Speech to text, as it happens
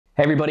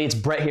Hey everybody, it's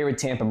Brett here with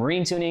Tampa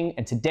Marine Tuning,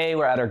 and today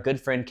we're at our good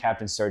friend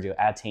Captain Sergio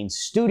Attain's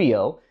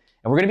studio,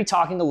 and we're going to be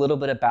talking a little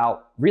bit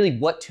about really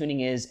what tuning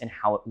is and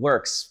how it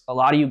works. A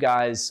lot of you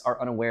guys are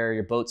unaware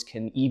your boats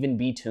can even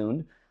be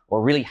tuned,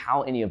 or really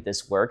how any of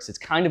this works. It's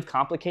kind of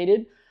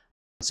complicated,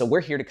 so we're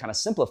here to kind of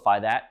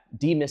simplify that,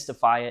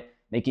 demystify it,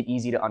 make it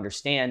easy to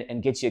understand,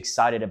 and get you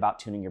excited about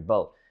tuning your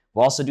boat.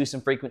 We'll also do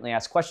some frequently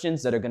asked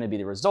questions that are going to be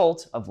the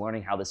result of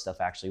learning how this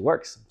stuff actually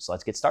works. So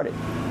let's get started.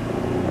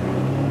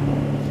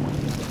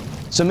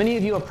 So many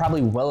of you are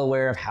probably well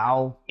aware of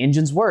how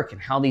engines work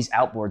and how these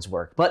outboards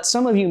work, but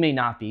some of you may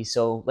not be,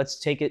 so let's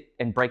take it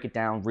and break it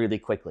down really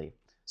quickly.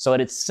 So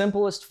at its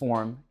simplest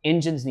form,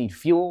 engines need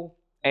fuel,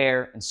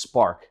 air, and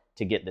spark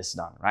to get this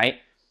done, right?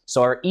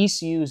 So our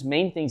ECU's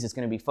main things it's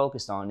going to be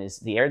focused on is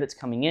the air that's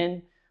coming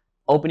in,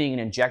 opening an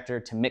injector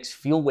to mix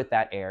fuel with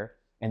that air,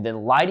 and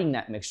then lighting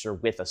that mixture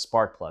with a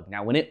spark plug.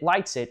 Now when it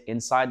lights it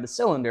inside the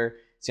cylinder,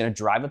 it's going to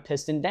drive a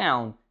piston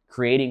down,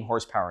 creating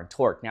horsepower and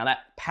torque. Now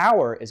that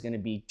power is going to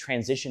be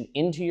transitioned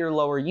into your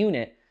lower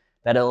unit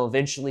that'll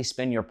eventually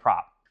spin your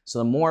prop. So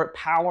the more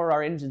power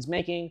our engine's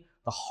making,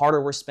 the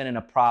harder we're spinning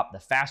a prop, the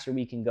faster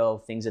we can go,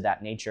 things of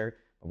that nature.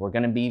 But we're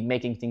going to be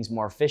making things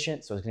more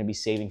efficient, so it's going to be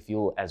saving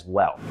fuel as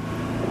well.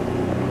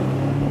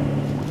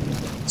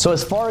 So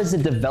as far as the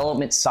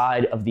development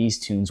side of these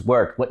tunes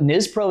work, what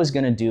Nizpro is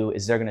going to do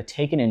is they're going to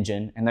take an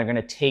engine and they're going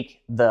to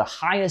take the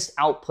highest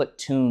output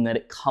tune that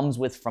it comes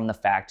with from the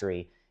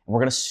factory. And we're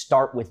going to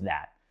start with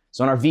that.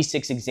 So in our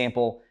V6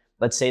 example,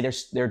 let's say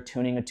they're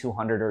tuning a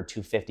 200 or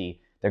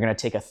 250. They're going to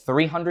take a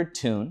 300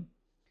 tune.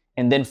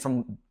 And then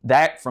from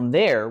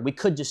there, we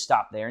could just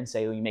stop there and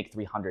say, oh, you make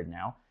 300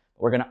 now.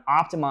 We're going to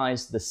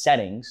optimize the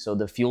settings. So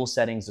the fuel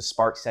settings, the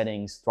spark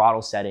settings,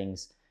 throttle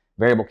settings,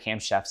 variable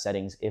camshaft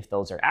settings, if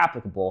those are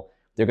applicable.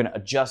 They're going to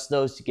adjust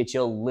those to get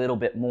you a little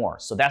bit more.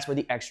 So that's where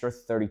the extra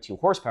 32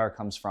 horsepower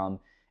comes from,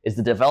 is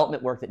the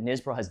development work that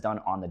Nizpro has done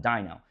on the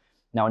dyno.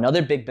 Now,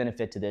 another big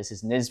benefit to this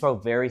is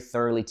Nizpro very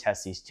thoroughly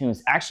tests these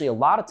tunes. Actually, a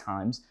lot of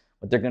times,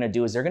 what they're going to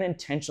do is they're going to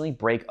intentionally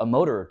break a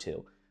motor or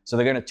two. So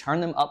they're going to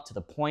turn them up to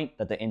the point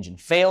that the engine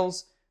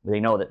fails. They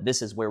know that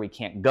this is where we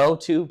can't go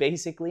to,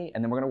 basically,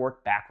 and then we're going to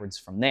work backwards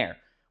from there.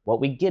 What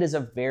we get is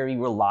a very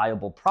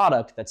reliable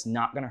product that's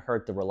not going to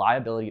hurt the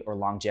reliability or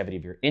longevity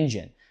of your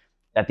engine.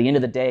 At the end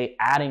of the day,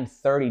 adding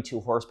 32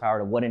 horsepower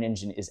to what an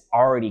engine is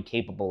already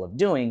capable of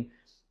doing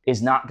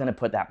is not going to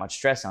put that much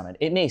stress on it.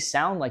 It may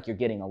sound like you're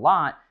getting a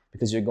lot,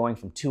 because you're going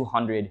from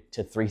 200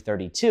 to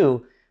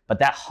 332, but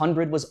that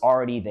 100 was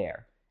already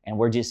there. And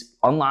we're just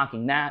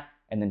unlocking that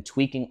and then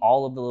tweaking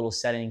all of the little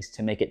settings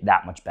to make it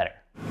that much better.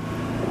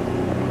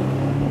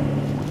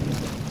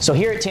 So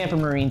here at Tampa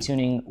Marine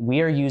Tuning, we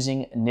are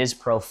using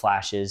Nizpro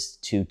flashes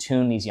to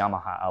tune these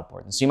Yamaha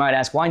outboards. And so you might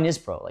ask, why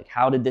Nizpro? Like,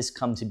 how did this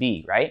come to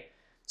be, right?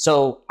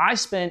 So I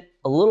spent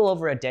a little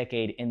over a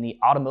decade in the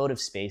automotive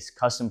space,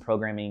 custom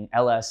programming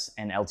LS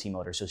and LT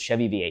motors, so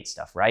Chevy V8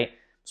 stuff, right?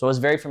 So I was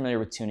very familiar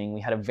with tuning. We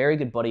had a very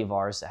good buddy of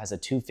ours that has a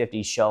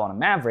 250 show on a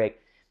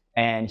Maverick,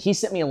 and he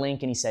sent me a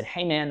link and he said,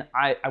 hey man,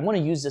 I want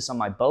to use this on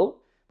my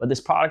boat, but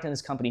this product in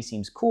this company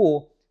seems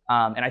cool,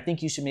 and I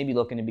think you should maybe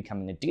look into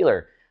becoming a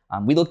dealer.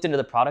 We looked into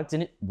the product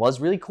and it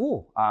was really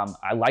cool.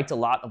 I liked a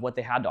lot of what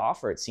they had to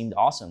offer. It seemed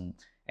awesome.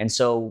 And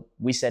so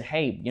we said,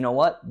 hey, you know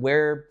what?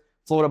 We're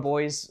Florida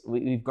boys.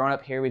 We've grown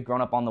up here. We've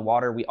grown up on the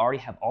water. We already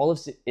have all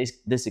of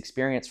this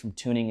experience from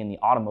tuning in the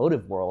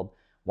automotive world.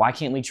 Why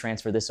can't we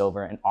transfer this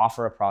over and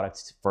offer a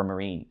product for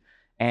Marine?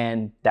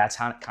 And that's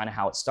kind of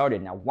how it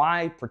started. Now,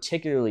 why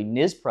particularly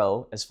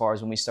Nizpro, as far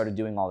as when we started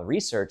doing all the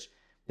research,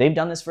 they've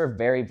done this for a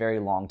very, very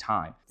long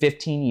time,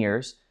 15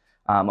 years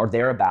or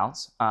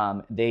thereabouts.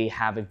 They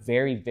have a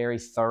very, very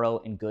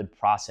thorough and good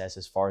process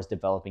as far as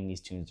developing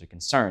these tunes are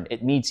concerned.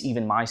 It meets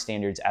even my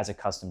standards as a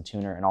custom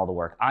tuner and all the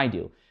work I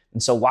do.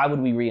 And so why would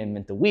we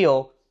reinvent the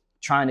wheel,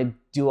 trying to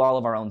do all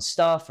of our own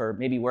stuff or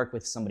maybe work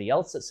with somebody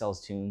else that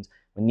sells tunes,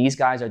 when these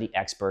guys are the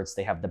experts?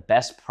 They have the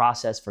best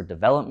process for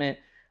development.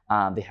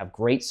 They have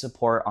great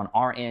support on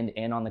our end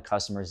and on the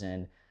customer's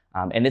end.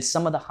 And it's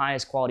some of the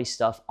highest quality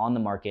stuff on the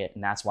market.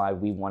 And that's why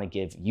we want to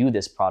give you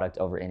this product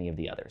over any of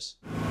the others.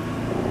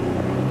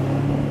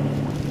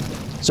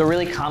 So a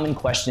really common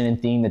question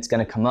and theme that's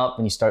going to come up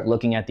when you start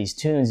looking at these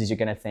tunes is you're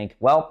going to think,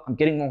 well, I'm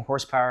getting more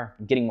horsepower,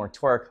 I'm getting more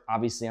torque.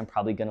 Obviously, I'm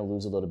probably going to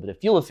lose a little bit of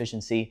fuel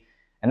efficiency.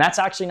 And that's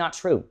actually not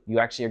true. You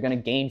actually are going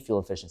to gain fuel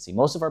efficiency.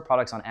 Most of our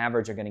products on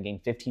average are going to gain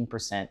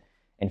 15%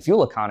 in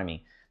fuel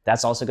economy.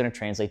 That's also going to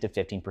translate to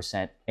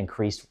 15%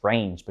 increased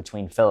range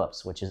between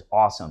fill-ups, which is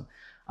awesome.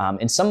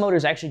 And some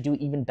motors actually do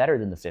even better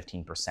than the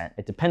 15%.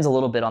 It depends a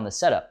little bit on the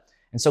setup.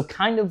 And so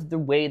kind of the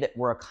way that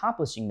we're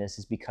accomplishing this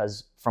is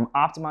because from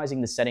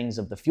optimizing the settings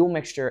of the fuel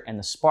mixture and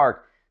the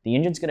spark, the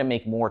engine's going to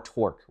make more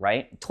torque,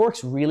 right?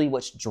 Torque's really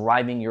what's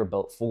driving your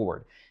boat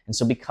forward. And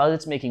so because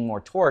it's making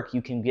more torque,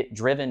 you can get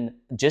driven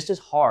just as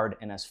hard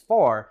and as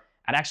far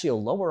at actually a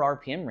lower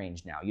RPM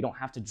range now. You don't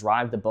have to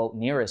drive the boat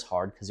near as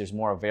hard because there's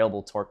more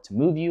available torque to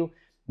move you.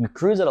 You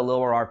cruise at a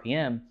lower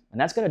RPM, and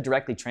that's going to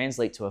directly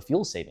translate to a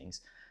fuel savings.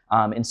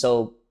 And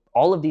so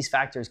all of these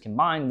factors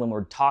combined, when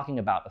we're talking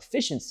about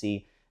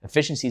efficiency,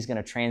 efficiency is going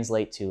to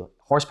translate to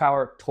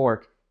horsepower,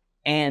 torque,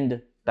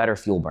 and better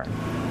fuel burn.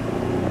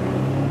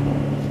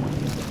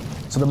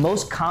 So the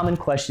most common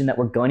question that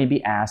we're going to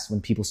be asked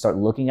when people start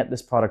looking at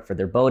this product for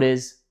their boat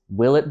is,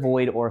 will it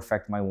void or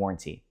affect my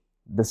warranty?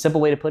 The simple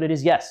way to put it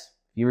is yes.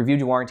 If you reviewed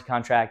your warranty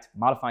contract,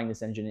 modifying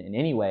this engine in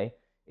any way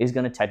is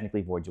going to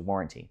technically void your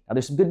warranty. Now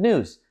there's some good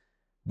news.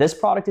 This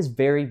product is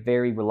very,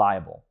 very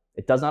reliable.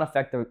 It does not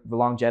affect the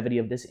longevity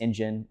of this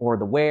engine or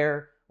the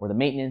wear or the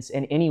maintenance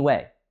in any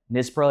way.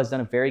 Nizpro has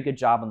done a very good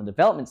job on the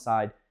development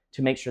side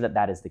to make sure that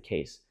that is the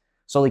case.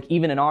 So like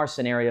even in our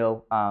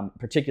scenario,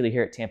 particularly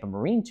here at Tampa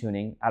Marine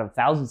Tuning, out of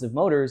thousands of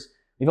motors,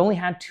 we've only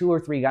had 2 or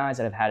 3 guys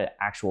that have had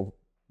actual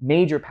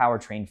major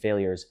powertrain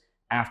failures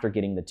after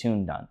getting the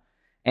tune done.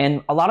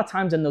 And a lot of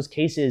times in those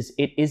cases,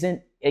 it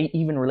isn't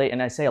even related,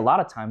 and I say a lot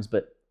of times,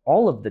 but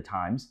all of the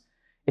times,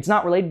 it's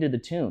not related to the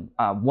tune.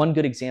 One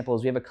good example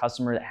is we have a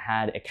customer that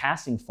had a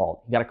casting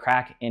fault. He got a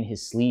crack in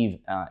his sleeve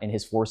in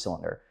his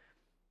 4-cylinder.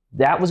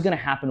 That was gonna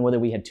happen whether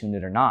we had tuned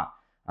it or not.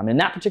 In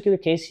that particular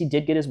case, he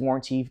did get his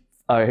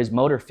his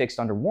motor fixed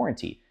under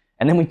warranty.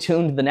 And then we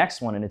tuned the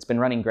next one and it's been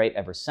running great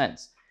ever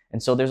since.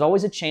 And so there's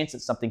always a chance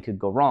that something could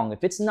go wrong.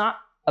 If it's not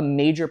a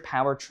major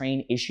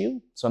powertrain issue,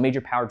 so a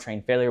major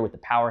powertrain failure with the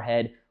power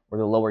head or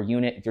the lower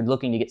unit, if you're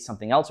looking to get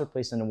something else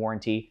replaced under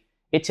warranty,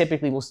 it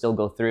typically will still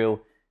go through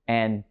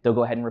and they'll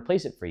go ahead and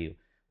replace it for you.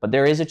 But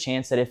there is a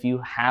chance that if you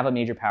have a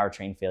major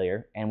powertrain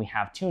failure and we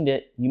have tuned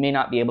it, you may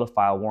not be able to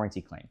file a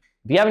warranty claim.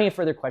 If you have any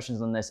further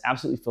questions on this,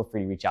 absolutely feel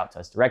free to reach out to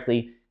us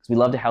directly because we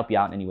love to help you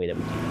out in any way that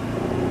we can.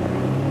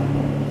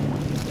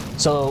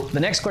 So the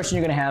next question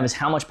you're going to have is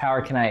how much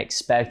power can I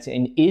expect,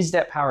 and is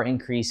that power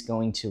increase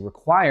going to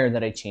require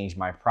that I change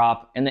my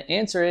prop? And the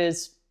answer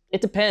is,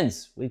 it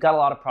depends. We've got a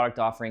lot of product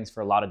offerings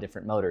for a lot of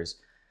different motors.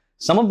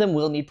 Some of them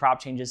will need prop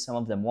changes, some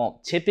of them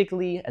won't.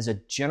 Typically, as a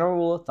general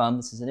rule of thumb,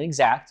 this isn't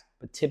exact,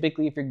 but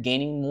typically if you're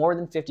gaining more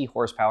than 50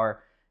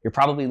 horsepower, you're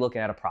probably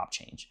looking at a prop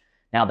change.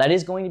 Now that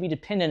is going to be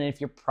dependent if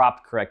you're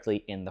propped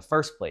correctly in the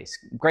first place.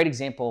 Great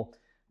example,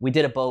 we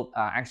did a boat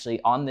actually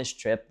on this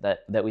trip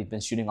that we've been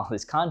shooting all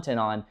this content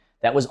on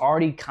that was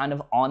already kind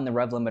of on the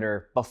rev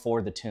limiter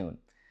before the tune.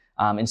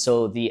 And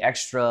so the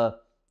extra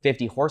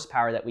 50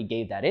 horsepower that we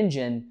gave that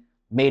engine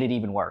made it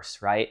even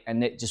worse, right?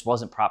 And it just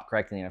wasn't propped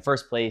correctly in the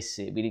first place.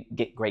 We didn't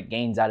get great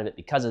gains out of it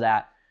because of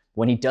that.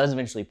 When he does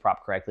eventually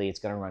prop correctly, it's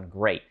gonna run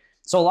great.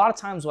 So a lot of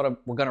times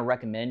what we're gonna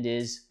recommend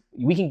is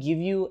we can give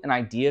you an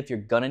idea if you're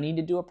gonna need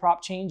to do a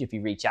prop change if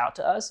you reach out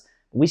to us.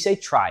 We say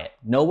try it.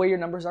 Know where your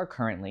numbers are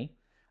currently,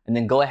 and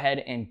then go ahead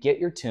and get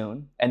your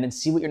tune, and then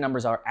see what your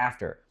numbers are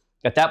after.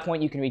 At that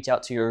point, you can reach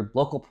out to your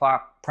local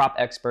prop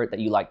expert that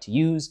you like to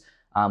use.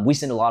 We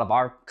send a lot of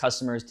our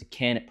customers to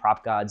Ken at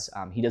Prop Gods.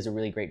 He does a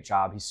really great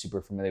job. He's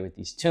super familiar with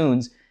these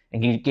tunes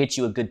and can get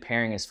you a good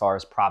pairing as far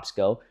as props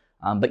go.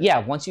 But yeah,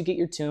 once you get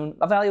your tune,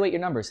 evaluate your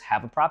numbers.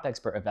 Have a prop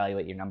expert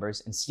evaluate your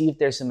numbers and see if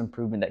there's some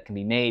improvement that can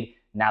be made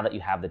now that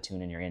you have the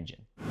tune in your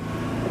engine.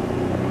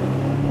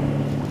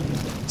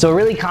 So a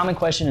really common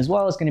question as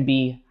well is going to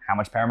be, how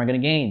much power am I going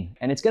to gain?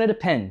 And it's going to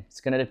depend. It's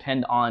going to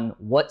depend on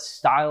what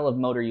style of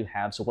motor you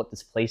have, so what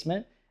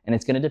displacement, and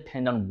it's going to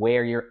depend on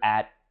where you're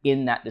at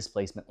in that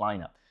displacement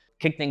lineup.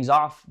 Kick things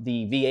off,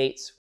 the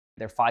V8s,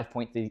 they're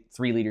 5.3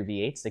 liter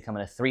V8s. They come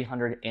in a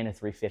 300 and a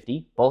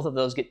 350. Both of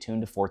those get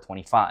tuned to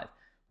 425.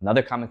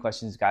 Another common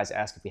question is guys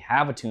ask if we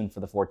have a tune for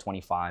the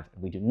 425,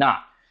 and we do not.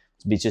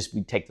 We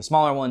take the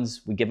smaller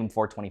ones, we give them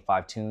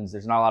 425 tunes.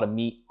 There's not a lot of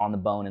meat on the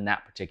bone in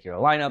that particular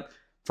lineup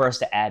for us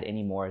to add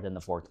any more than the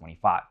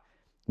 425.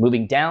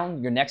 Moving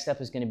down, your next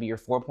step is going to be your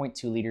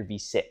 4.2 liter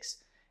V6.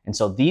 And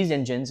so these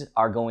engines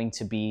are going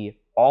to be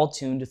all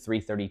tuned to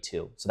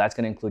 332. So that's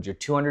going to include your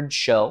 200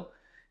 show.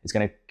 It's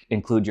going to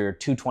include your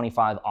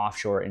 225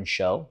 offshore and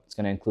show. It's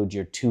going to include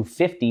your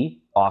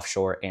 250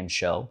 offshore and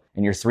show,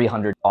 and your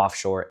 300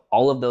 offshore.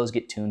 All of those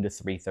get tuned to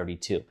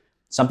 332.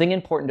 Something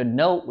important to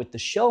note with the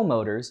show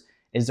motors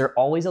is they're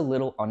always a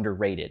little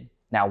underrated.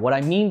 Now, what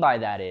I mean by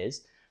that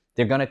is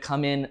they're going to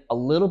come in a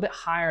little bit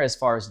higher as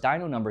far as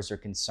dyno numbers are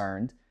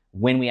concerned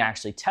when we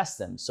actually test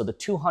them. So the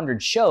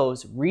 200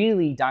 shows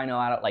really dyno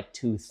out at like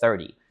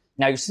 230.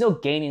 Now you're still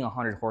gaining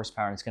 100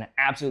 horsepower and it's gonna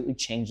absolutely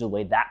change the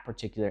way that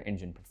particular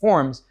engine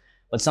performs,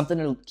 but something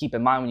to keep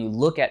in mind when you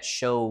look at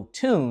show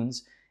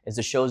tunes is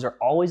the shows are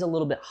always a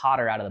little bit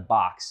hotter out of the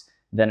box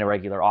than a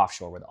regular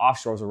offshore, where the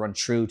offshores will run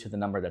true to the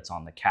number that's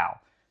on the cow.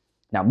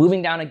 Now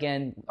moving down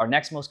again, our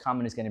next most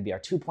common is gonna be our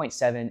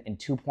 2.7 and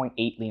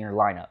 2.8 liter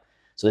lineup.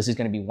 So this is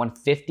gonna be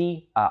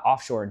 150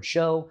 offshore and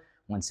show,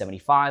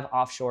 175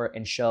 offshore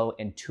and show,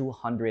 and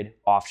 200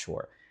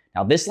 offshore.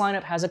 Now this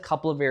lineup has a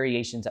couple of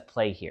variations at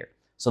play here.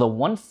 So the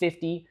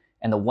 150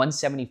 and the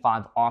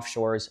 175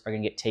 offshores are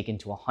gonna get taken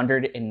to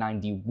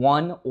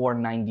 191 or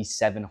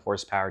 97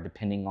 horsepower,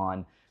 depending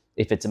on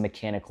if it's a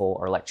mechanical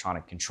or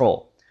electronic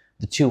control.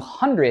 The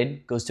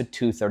 200 goes to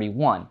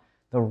 231.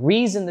 The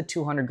reason the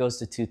 200 goes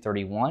to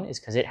 231 is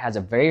because it has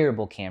a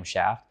variable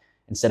camshaft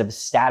instead of a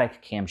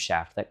static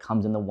camshaft that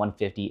comes in the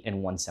 150 and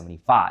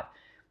 175.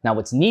 Now,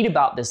 what's neat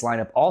about this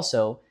lineup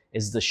also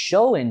is the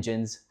show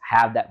engines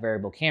have that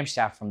variable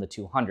camshaft from the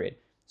 200.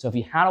 So if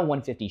you had a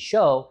 150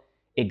 show,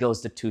 it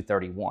goes to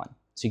 231.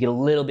 So you get a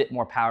little bit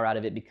more power out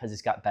of it because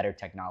it's got better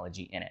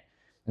technology in it.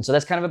 And so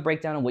that's kind of a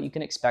breakdown of what you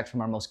can expect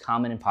from our most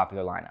common and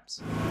popular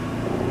lineups.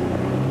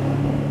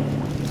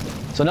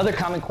 So another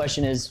common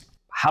question is,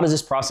 how does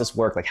this process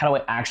work? Like, how do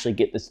I actually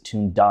get this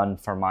tune done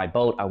for my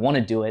boat? I want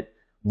to do it.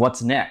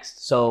 What's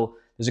next? So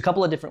there's a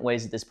couple of different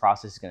ways that this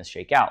process is going to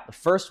shake out. The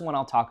first one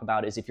I'll talk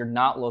about is if you're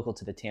not local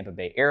to the Tampa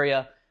Bay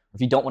area, or if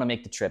you don't want to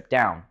make the trip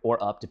down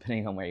or up,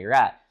 depending on where you're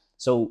at.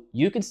 So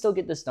you can still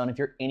get this done if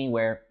you're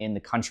anywhere in the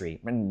country,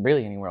 and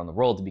really anywhere in the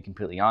world, to be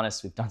completely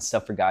honest. We've done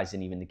stuff for guys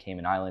in even the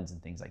Cayman Islands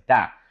and things like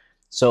that.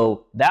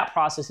 So that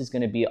process is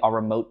going to be our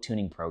remote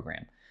tuning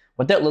program.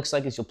 What that looks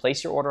like is you'll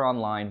place your order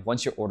online.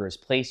 Once your order is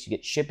placed, you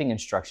get shipping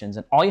instructions,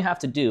 and all you have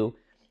to do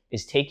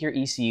is take your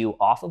ECU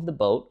off of the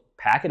boat,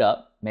 pack it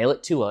up, mail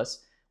it to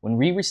us. When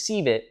we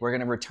receive it, we're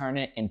going to return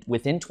it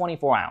within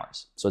 24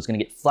 hours. So it's going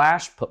to get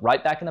flashed, put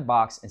right back in the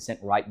box, and sent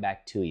right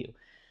back to you.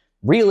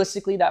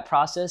 Realistically, that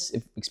process,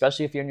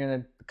 especially if you're in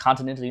the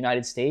continental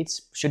United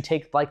States, should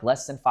take like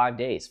less than 5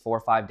 days, 4 or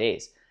 5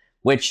 days,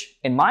 which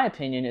in my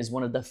opinion is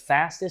one of the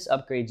fastest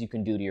upgrades you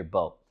can do to your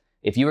boat.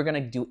 If you were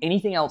going to do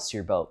anything else to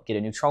your boat, get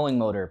a new trolling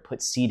motor,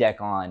 put sea deck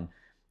on,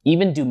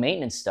 even do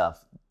maintenance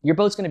stuff, your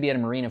boat's going to be at a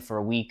marina for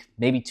a week,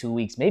 maybe 2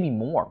 weeks, maybe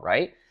more,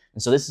 right?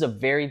 And so this is a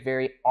very,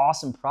 very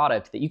awesome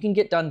product that you can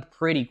get done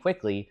pretty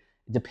quickly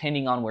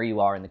depending on where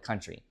you are in the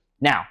country.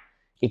 Now,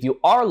 if you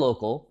are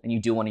local and you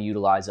do want to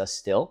utilize us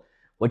still,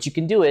 what you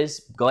can do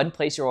is go ahead and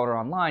place your order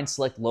online,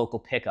 select local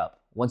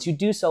pickup. Once you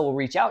do so, we'll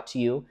reach out to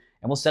you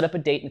and we'll set up a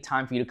date and a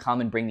time for you to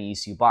come and bring the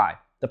ECU by.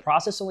 The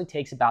process only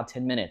takes about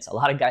 10 minutes. A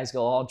lot of guys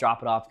go, oh, I'll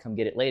drop it off, come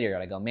get it later.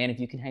 And I go, man,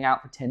 if you can hang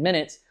out for 10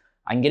 minutes,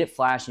 I can get it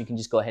flashed and you can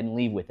just go ahead and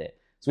leave with it.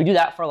 So we do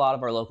that for a lot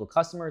of our local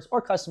customers or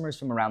customers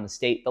from around the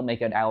state. They'll make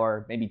an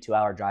hour, maybe 2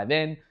 hour drive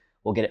in.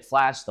 We'll get it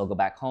flashed. They'll go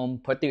back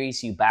home, put their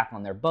ECU back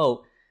on their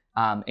boat,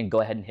 and go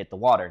ahead and hit the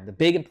water. The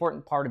big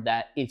important part of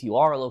that, if you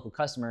are a local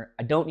customer,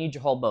 I don't need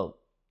your whole boat.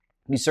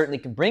 You certainly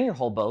can bring your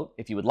whole boat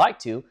if you would like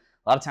to.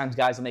 A lot of times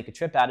guys will make a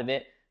trip out of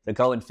it. They'll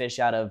go and fish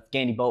out of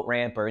Gandy Boat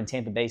Ramp or in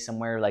Tampa Bay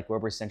somewhere like where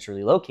we're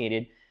centrally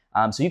located.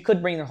 So you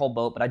could bring your whole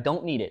boat, but I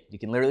don't need it. You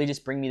can literally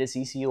just bring me this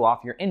ECU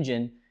off your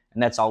engine,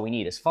 and that's all we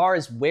need. As far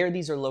as where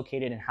these are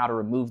located and how to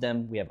remove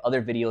them, we have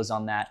other videos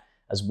on that,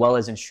 as well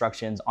as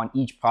instructions on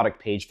each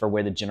product page for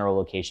where the general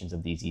locations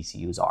of these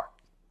ECUs are.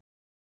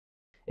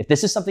 If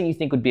this is something you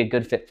think would be a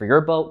good fit for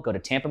your boat, go to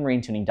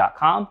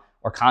tampamarinetuning.com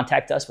or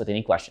contact us with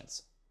any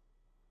questions.